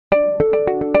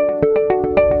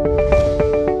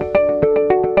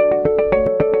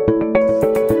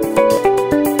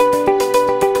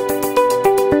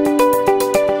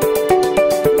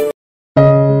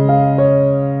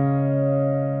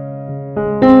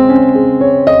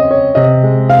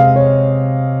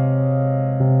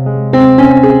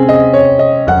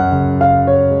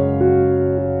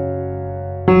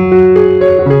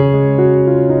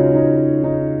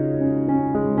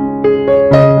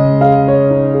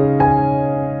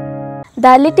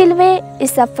The little way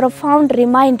is a profound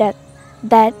reminder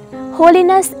that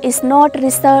holiness is not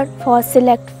reserved for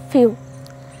select few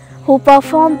who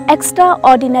perform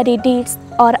extraordinary deeds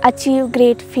or achieve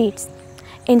great feats.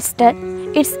 Instead,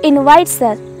 it invites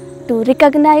us to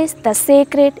recognize the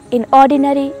sacred in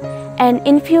ordinary and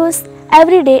infuse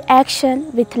everyday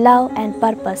action with love and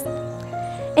purpose.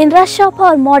 In the rush of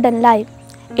our modern life,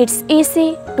 it's easy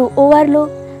to overlook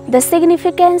the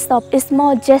significance of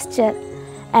small gestures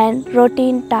and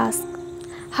routine tasks.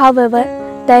 However,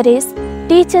 Therese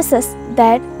teaches us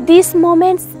that these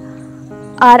moments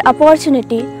are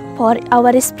opportunity for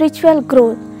our spiritual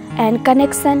growth and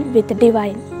connection with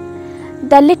divine.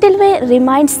 The little way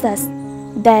reminds us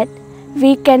that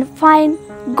we can find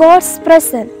God's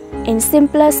presence in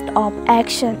simplest of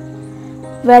action,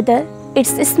 whether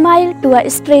it's a smile to a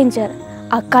stranger,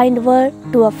 a kind word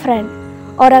to a friend,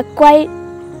 or a quiet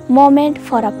moment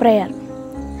for a prayer.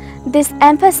 This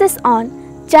emphasis on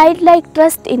childlike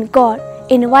trust in God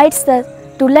invites us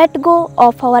to let go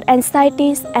of our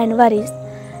anxieties and worries,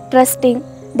 trusting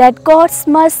that God's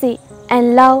mercy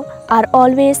and love are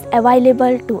always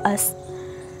available to us.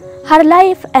 Her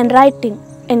life and writing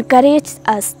encourage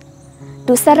us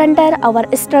to surrender our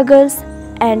struggles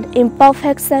and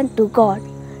imperfection to God,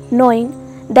 knowing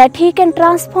that He can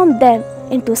transform them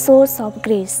into source of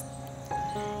grace.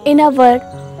 In a world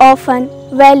often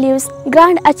values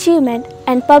grand achievement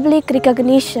and public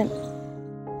recognition,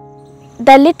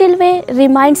 the little way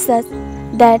reminds us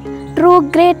that true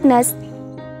greatness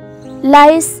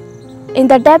lies in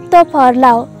the depth of our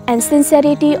love and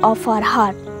sincerity of our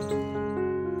heart.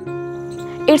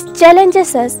 It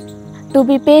challenges us to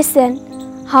be patient,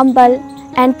 humble,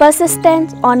 and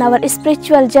persistent on our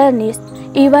spiritual journeys,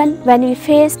 even when we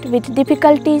faced with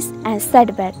difficulties and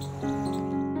setbacks.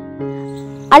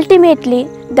 Ultimately,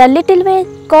 the little way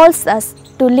calls us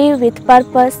to live with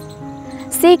purpose,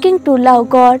 seeking to love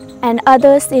God and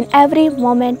others in every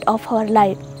moment of our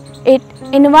life. It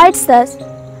invites us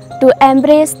to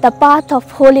embrace the path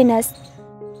of holiness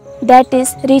that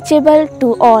is reachable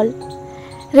to all,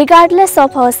 regardless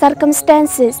of our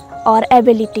circumstances or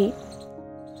ability.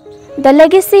 The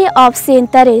legacy of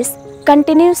St Therese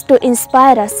continues to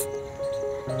inspire us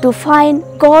to find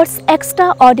God's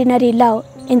extraordinary love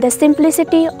in the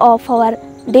simplicity of our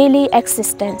daily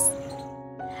existence,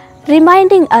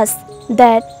 reminding us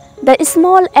that the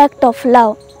small act of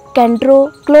love can draw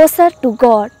closer to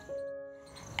God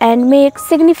and make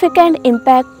significant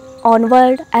impact on the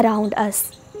world around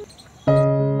us.